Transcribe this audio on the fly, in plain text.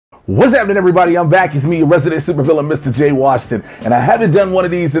What's happening, everybody? I'm back. It's me, your resident supervillain, Mr. J. Washington. And I haven't done one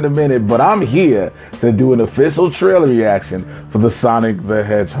of these in a minute, but I'm here to do an official trailer reaction for the Sonic the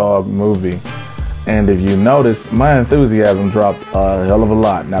Hedgehog movie. And if you notice, my enthusiasm dropped a hell of a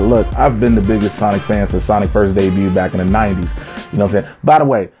lot. Now look, I've been the biggest Sonic fan since Sonic first debuted back in the 90s. You know what I'm saying? By the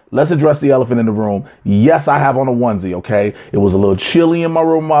way, let's address the elephant in the room. Yes, I have on a onesie, okay? It was a little chilly in my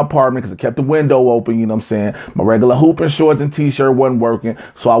room, my apartment, because I kept the window open, you know what I'm saying? My regular hooping shorts and t-shirt wasn't working,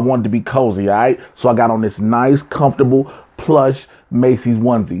 so I wanted to be cozy, all right? So I got on this nice, comfortable, plush Macy's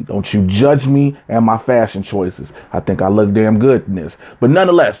onesie. Don't you judge me and my fashion choices. I think I look damn good in this. But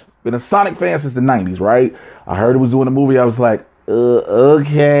nonetheless, been a Sonic fan since the 90s, right? I heard it was doing a movie. I was like,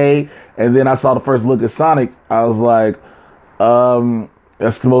 okay. And then I saw the first look at Sonic. I was like,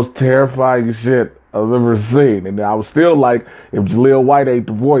 that's the most terrifying shit I've ever seen. And I was still like, if Jaleel White ain't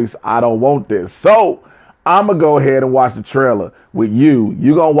the voice, I don't want this. So I'm going to go ahead and watch the trailer with you.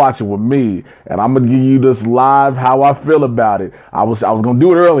 You're going to watch it with me. And I'm going to give you this live how I feel about it. I was going to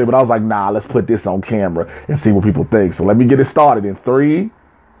do it earlier, but I was like, nah, let's put this on camera and see what people think. So let me get it started in 3,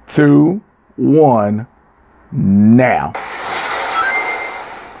 2, 1, now.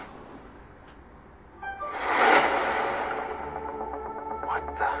 What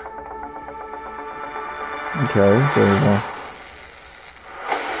the? Okay, there we go.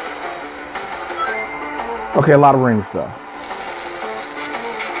 Okay, a lot of ring stuff.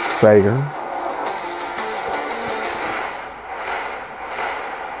 Sega.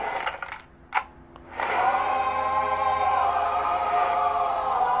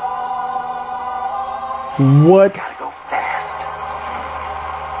 What? Gotta go fast.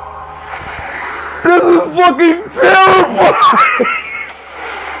 This is fucking terrifying!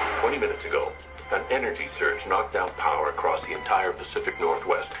 20 minutes ago, an energy surge knocked out power across the entire Pacific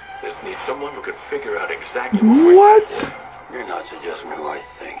Northwest. This needs someone who can figure out exactly what? You're not suggesting who I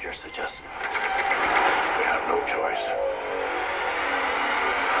think you're suggesting. We have no choice.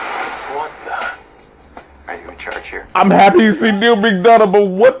 What the? Are you in charge here? I'm happy to see Neil McDonough, but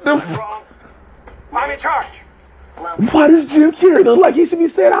what the Wrong. I'm in charge. Why does Jim Carrey look like he should be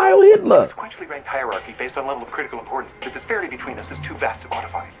saying Heil Hitler? Sequentially ranked hierarchy based on level of critical importance. The disparity between us is too vast to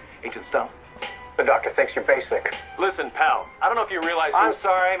quantify. Agent Stone. The doctor thinks you're basic. Listen, pal. I don't know if you realize. I'm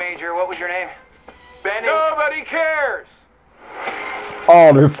sorry, Major. What was your name? Benny. Nobody cares.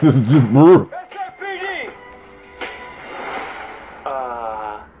 Oh, this is just brutal. SFPD.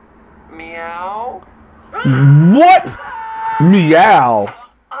 Meow. What? Meow.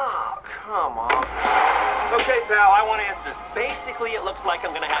 Oh, come on. Okay, pal. I want answers. Basically, it looks like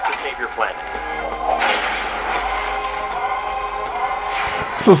I'm gonna have to save your planet.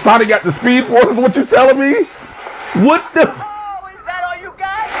 So Sonic got the speed force is what you telling me? What the? Oh, is that all you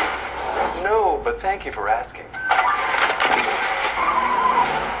got? No, but thank you for asking.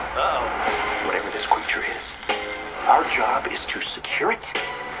 Uh-oh. Whatever this creature is, our job is to secure it,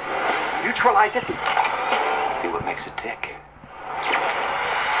 neutralize it, see what makes it tick.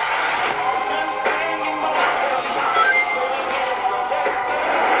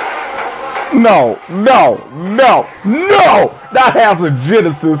 No, no, no, no! That has a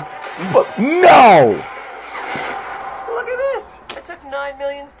genesis, but no! Look at this. I took 9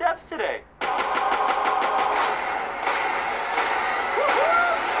 million steps today.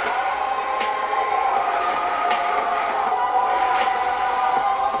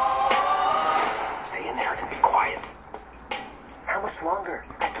 Stay in there and be quiet. How much longer?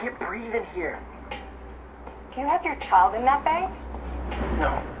 I can't breathe in here. Do you have your child in that bag?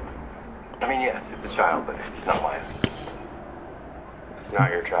 No. I mean, yes, it's a child, but it's not mine. It's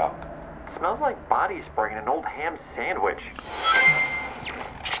not your child. Smells like body spray in an old ham sandwich.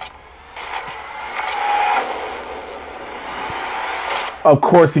 Of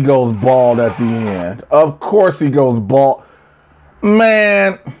course he goes bald at the end. Of course he goes bald.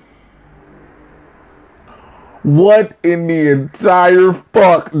 Man. What in the entire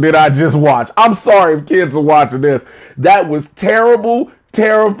fuck did I just watch? I'm sorry if kids are watching this. That was terrible,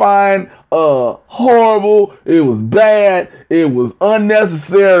 terrifying, horrible. It was bad. It was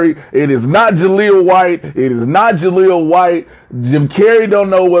unnecessary. It is not Jaleel White. It is not Jaleel White. Jim Carrey don't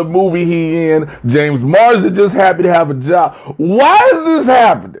know what movie he in. James Mars is just happy to have a job. Why is this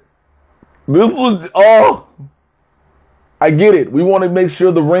happening? This was, oh, I get it. We want to make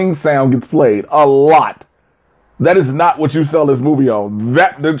sure the ring sound gets played a lot. That is not what you sell this movie on.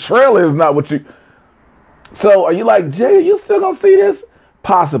 The trailer is not what you. So are you like, Jay, are you still gonna see this?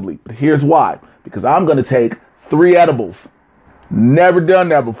 Possibly. But here's why. Because I'm gonna take 3 edibles. Never done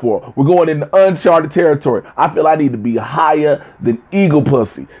that before. We're going into uncharted territory. I feel I need to be higher than Eagle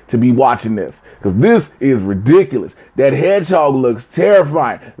Pussy to be watching this, because this is ridiculous. That hedgehog looks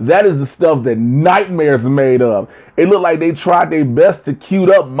terrifying. That is the stuff that nightmares are made of. It looked like they tried their best to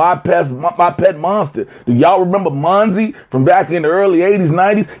cue up my pet monster. Do y'all remember Monzy from back in the early 80s,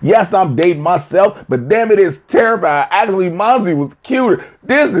 90s? Yes, I'm dating myself, but damn it, it's terrifying. Actually, Monzy was cuter.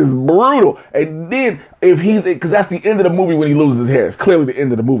 This is brutal. And then if he's, because that's the end of the movie when he loses his hair. It's clearly the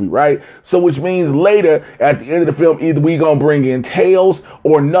end of the movie, right? So which means later at the end of the film, either we gonna bring in Tails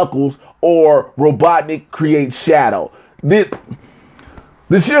or Knuckles or Robotnik create Shadow. This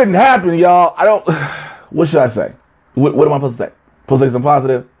shouldn't happen, y'all. What should I say? What am I supposed to say? Supposed to say something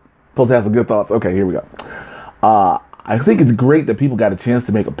positive? Supposed to have some good thoughts? Okay, here we go. I think it's great that people got a chance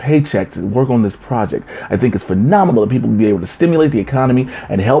to make a paycheck to work on this project. I think it's phenomenal that people will be able to stimulate the economy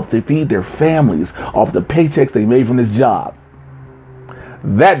and help to feed their families off the paychecks they made from this job.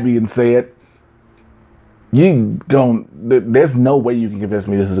 That being said, there's no way you can convince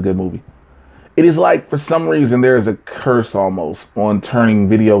me this is a good movie. It is like, for some reason, there is a curse almost on turning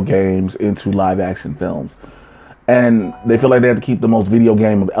video games into live action films. And they feel like they have to keep the most video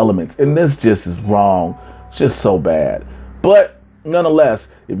game of elements. And this just is wrong. It's just so bad. But nonetheless,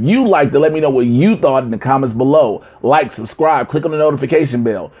 if you liked it, let me know what you thought in the comments below. Like, subscribe, click on the notification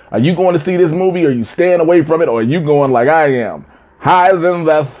bell. Are you going to see this movie? Or are you staying away from it? Or are you going like I am? Higher than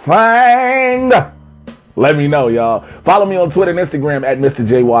the thing? Let me know, y'all. Follow me on Twitter and Instagram at Mr.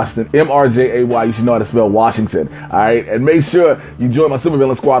 J Washington, MRJAY. You should know how to spell Washington. All right. And make sure you join my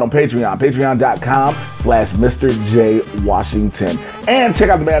supervillain squad on Patreon, patreon.com/Mr. J Washington. And check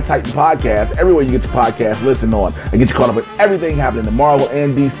out the Mad Titan podcast everywhere you get your podcast. Listen on and get you caught up with everything happening in Marvel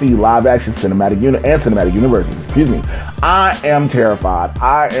and DC live action cinematic universes. Excuse me. I am terrified.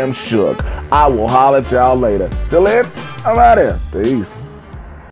 I am shook. I will holler at y'all later. Till then, I'm out of here. Peace.